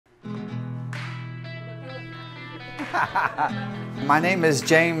My name is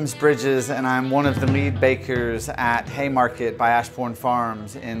James Bridges, and I'm one of the lead bakers at Haymarket by Ashbourne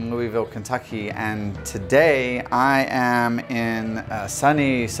Farms in Louisville, Kentucky. And today I am in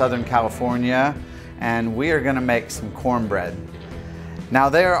sunny Southern California, and we are going to make some cornbread. Now,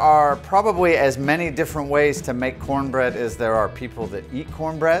 there are probably as many different ways to make cornbread as there are people that eat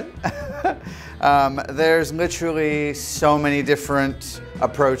cornbread. There's literally so many different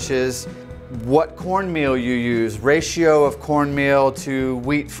approaches. What cornmeal you use, ratio of cornmeal to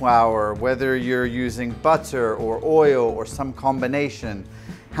wheat flour, whether you're using butter or oil or some combination,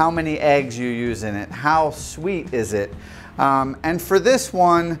 how many eggs you use in it, how sweet is it. And for this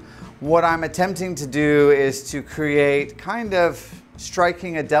one, what I'm attempting to do is to create kind of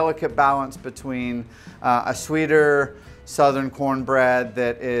striking a delicate balance between a sweeter southern cornbread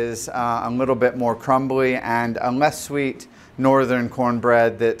that is a little bit more crumbly and a less sweet northern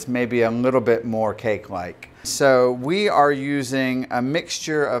cornbread that's maybe a little bit more cake-like. So we are using a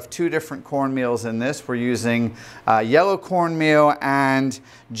mixture of two different cornmeals in this. We're using yellow cornmeal and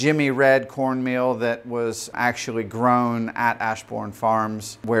Jimmy red cornmeal that was actually grown at Ashbourne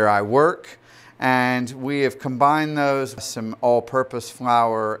Farms where I work. And we have combined those with some all-purpose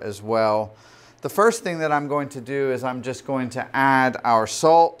flour as well. The first thing that I'm going to do is I'm just going to add our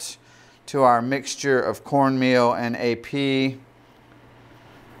salt to our mixture of cornmeal and AP,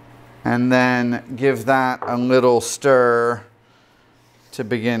 and then give that a little stir to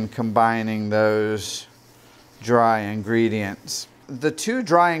begin combining those dry ingredients. The two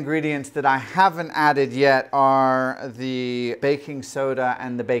dry ingredients that I haven't added yet are the baking soda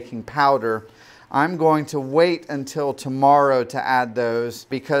and the baking powder. I'm going to wait until tomorrow to add those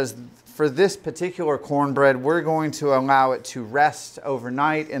because for this particular cornbread, we're going to allow it to rest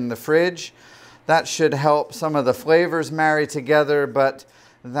overnight in the fridge. That should help some of the flavors marry together, but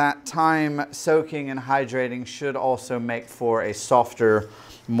that time soaking and hydrating should also make for a softer,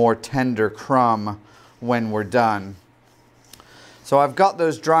 more tender crumb when we're done. So I've got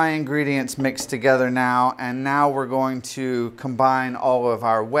those dry ingredients mixed together now, and now we're going to combine all of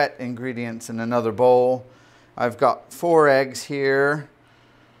our wet ingredients in another bowl. I've got 4 eggs here,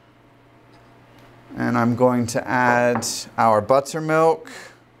 and I'm going to add our buttermilk.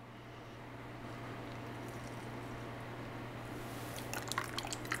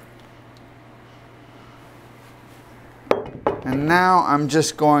 And now I'm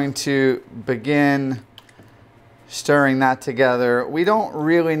just going to begin stirring that together. We don't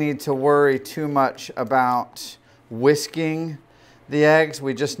really need to worry too much about whisking the eggs.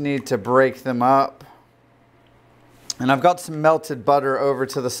 We just need to break them up. And I've got some melted butter over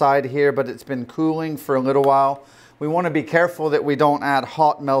to the side here, but it's been cooling for a little while. We want to be careful that we don't add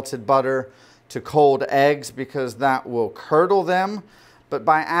hot melted butter to cold eggs because that will curdle them. But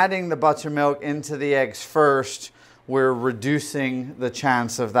by adding the buttermilk into the eggs first, we're reducing the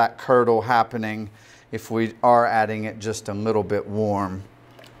chance of that curdle happening if we are adding it just a little bit warm.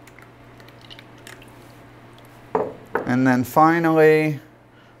 And then finally,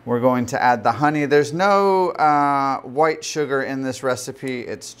 we're going to add the honey. There's no white sugar in this recipe,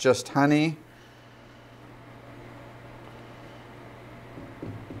 it's just honey.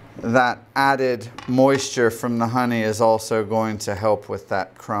 That added moisture from the honey is also going to help with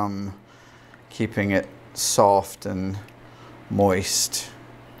that crumb, keeping it soft and moist.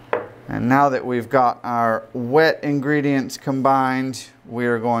 And now that we've got our wet ingredients combined, we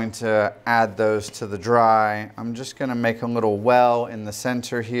are going to add those to the dry. I'm just going to make a little well in the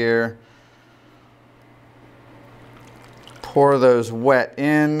center here. Pour those wet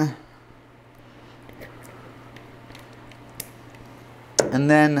in. And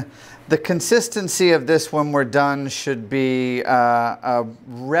then the consistency of this when we're done should be a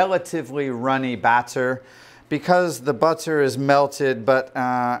relatively runny batter. Because the butter is melted, but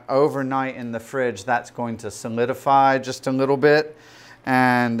overnight in the fridge, that's going to solidify just a little bit.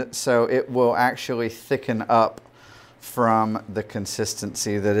 And so it will actually thicken up from the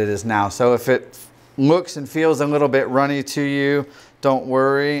consistency that it is now. So if it looks and feels a little bit runny to you, don't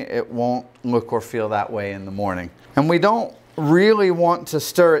worry, it won't look or feel that way in the morning. And we don't really want to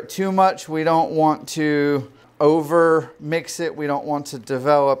stir it too much. We don't want to over mix it. We don't want to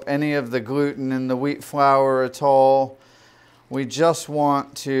develop any of the gluten in the wheat flour at all. We just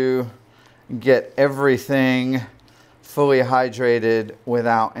want to get everything fully hydrated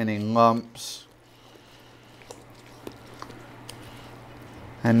without any lumps.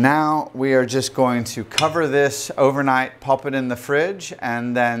 And now we are just going to cover this overnight, pop it in the fridge,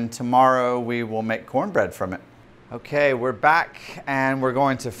 and then tomorrow we will make cornbread from it. Okay, we're back and we're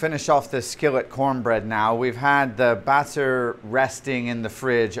going to finish off this skillet cornbread now. We've had the batter resting in the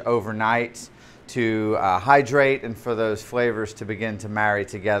fridge overnight, to hydrate and for those flavors to begin to marry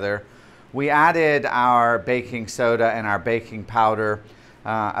together. We added our baking soda and our baking powder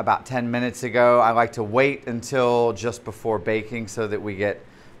about 10 minutes ago. I like to wait until just before baking so that we get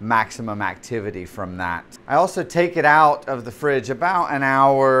maximum activity from that. I also take it out of the fridge about an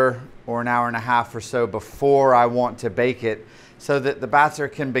hour or an hour and a half or so before I want to bake it so that the batter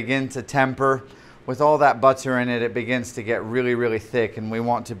can begin to temper. With all that butter in it, it begins to get really, really thick, and we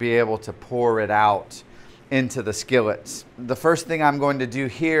want to be able to pour it out into the skillets. The first thing I'm going to do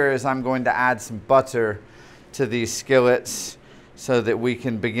here is I'm going to add some butter to these skillets so that we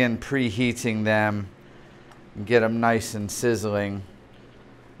can begin preheating them and get them nice and sizzling.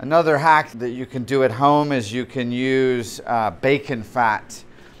 Another hack that you can do at home is you can use bacon fat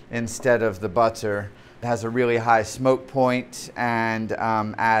instead of the butter. It has a really high smoke point and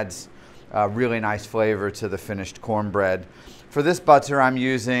adds a really nice flavor to the finished cornbread. For this butter, I'm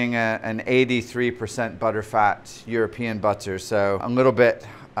using an 83% butterfat European butter, so a little bit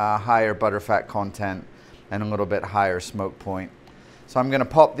higher butterfat content and a little bit higher smoke point. So I'm going to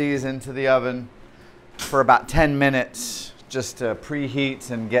pop these into the oven for about 10 minutes just to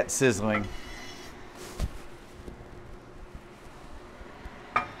preheat and get sizzling.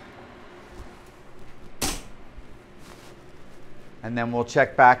 And then we'll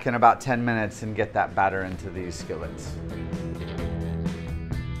check back in about 10 minutes and get that batter into these skillets.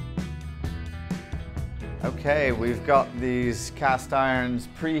 Okay, we've got these cast irons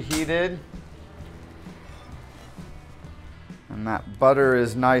preheated. And that butter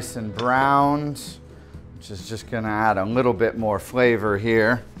is nice and browned, which is just going to add a little bit more flavor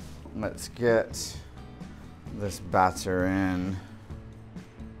here. Let's get this batter in.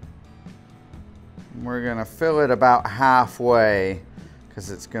 We're going to fill it about halfway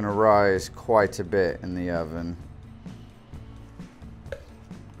because it's going to rise quite a bit in the oven.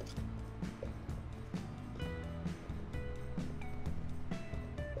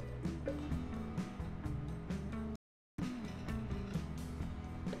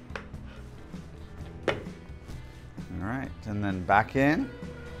 All right, and then back in.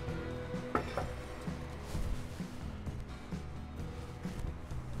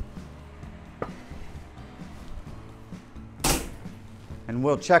 And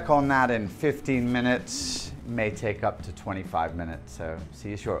we'll check on that in 15 minutes. It may take up to 25 minutes, so see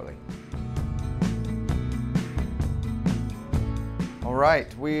you shortly. All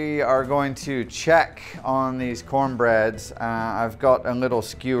right, we are going to check on these cornbreads. I've got a little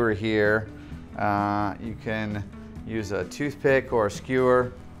skewer here. You can use a toothpick or a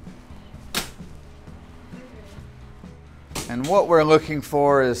skewer. And what we're looking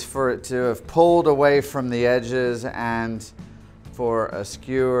for is for it to have pulled away from the edges and for a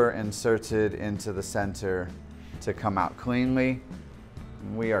skewer inserted into the center to come out cleanly.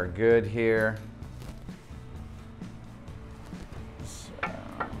 We are good here. So,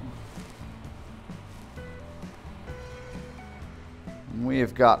 we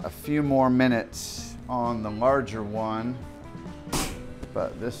have got a few more minutes on the larger one,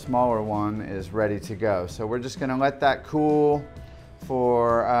 but this smaller one is ready to go. So we're just going to let that cool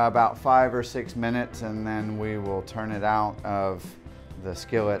for about 5 or 6 minutes, and then we will turn it out of the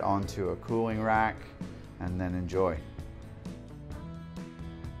skillet onto a cooling rack and then enjoy.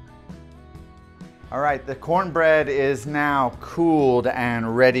 All right, the cornbread is now cooled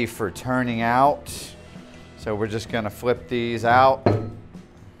and ready for turning out. So we're just going to flip these out.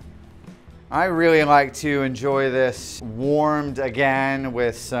 I really like to enjoy this warmed again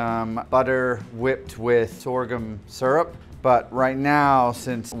with some butter whipped with sorghum syrup. But right now,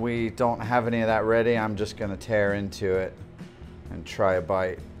 since we don't have any of that ready, I'm just going to tear into it and try a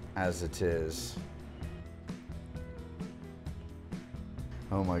bite as it is.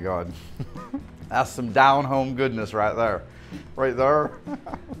 Oh my God. That's some down home goodness right there. Right there.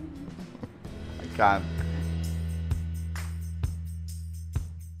 I can't.